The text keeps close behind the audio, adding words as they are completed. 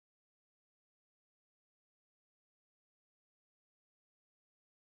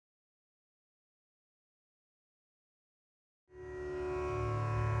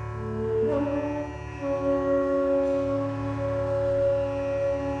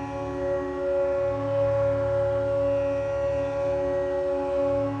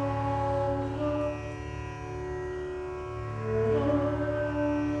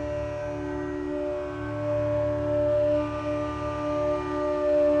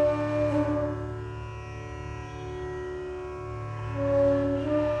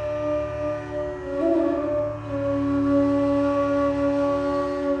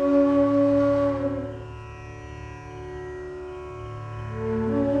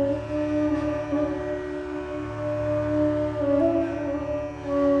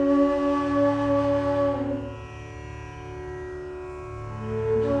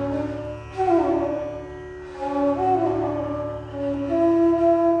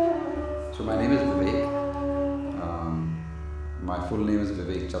full name is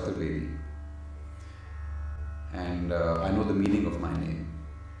Vivek Chaturvedi, and I know the meaning of my name,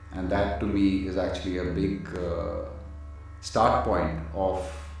 and that to me is actually a big start point of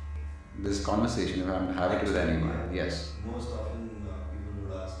this conversation if I'm having it with anyone. Yes. Most often people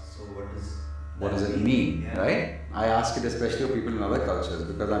would ask, so What does it mean, Yeah. right? I ask it especially of people in other cultures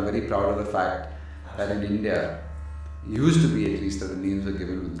because I'm very proud of the fact that in India, used to be at least, that the names were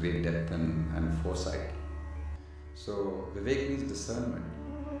given with great depth and foresight. So Vivek means discernment,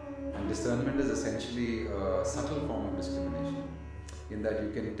 and discernment is essentially a subtle form of discrimination in that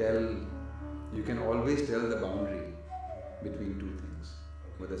you can always tell the boundary between two things,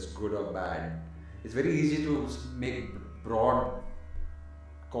 whether it's good or bad. It's very easy to make broad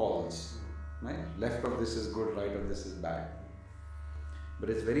calls, right? Left of this is good, right of this is bad.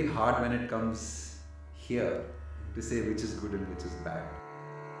 But it's very hard when it comes here to say which is good and which is bad.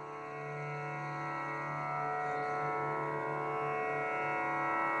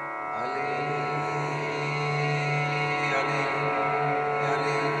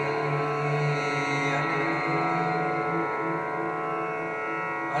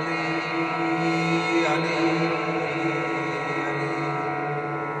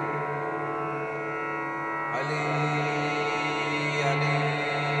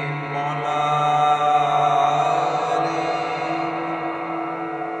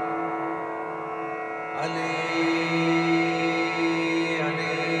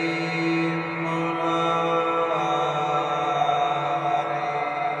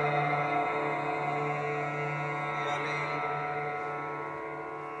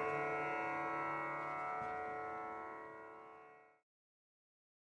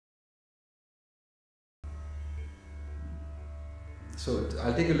 So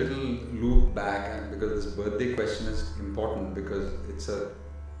I'll take a little loop back, and because this birthday question is important because it's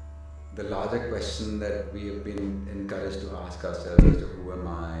the larger question that we have been encouraged to ask ourselves as to who am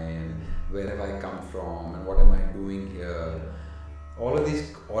I and where have I come from and what am I doing here. All of these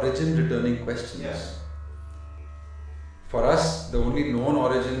origin returning questions. Yeah. For us, the only known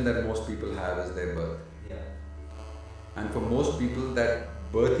origin that most people have is their birth. Yeah. And for most people, that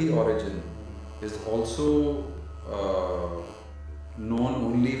birthy origin is also known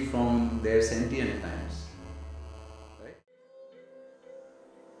only from their sentient times. Right?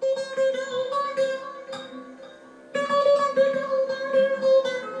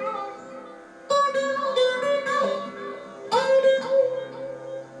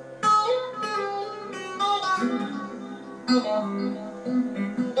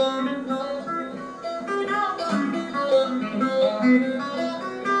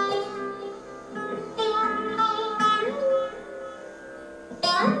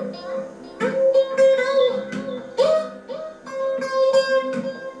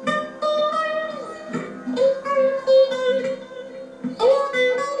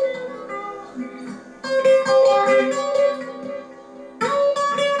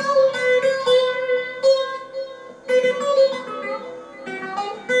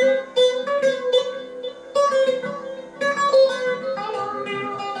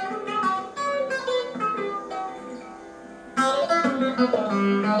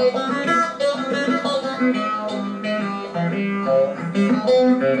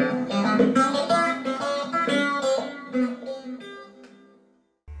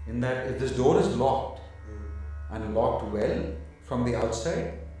 In that, if this door is locked and locked well from the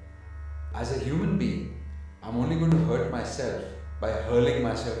outside, as a human being, I'm only going to hurt myself by hurling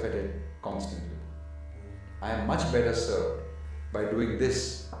myself at it constantly. I am much better served by doing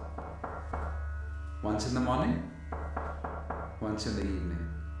this once in the morning, once in the evening.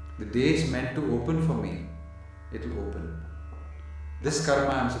 The day is meant to open for me, it will open. This karma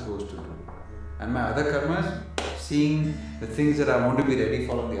I'm supposed to do. And my other karma is seeing the things that I want to be ready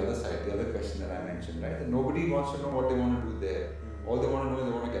for on the other side, the other question that I mentioned, right? That nobody wants to know what they want to do there. All they want to know is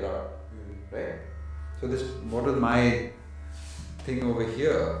they want to get out, right? So what is my thing over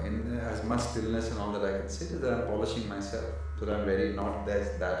here, in as much stillness and all that I can sit, is that I'm polishing myself so that I'm ready, not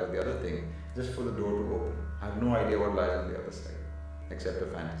this, that or the other thing, just for the door to open. I have no idea what lies on the other side, except a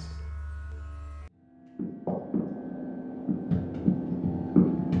fantasy.